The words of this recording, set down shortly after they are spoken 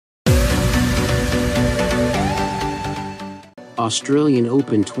Australian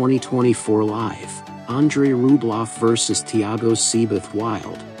Open 2024 Live, Andrey Rublev vs Thiago Seyboth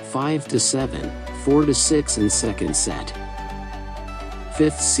Wild, 5-7, 4-6 in second set.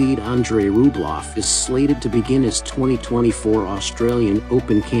 Fifth seed Andrey Rublev is slated to begin his 2024 Australian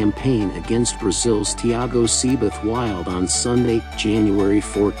Open campaign against Brazil's Thiago Seyboth Wild on Sunday, January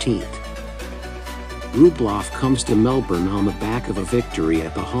 14th. Rublev comes to Melbourne on the back of a victory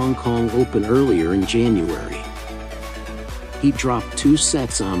at the Hong Kong Open earlier in January. He dropped 2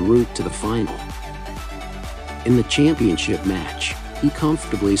 sets en route to the final. In the championship match, he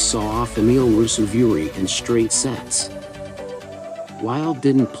comfortably saw off 𝒏𝒊𝒏𝒈 in straight sets. Wild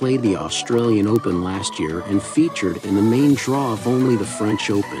didn't play the Australian Open last year and featured in the main draw of only the French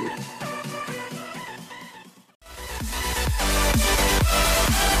Open.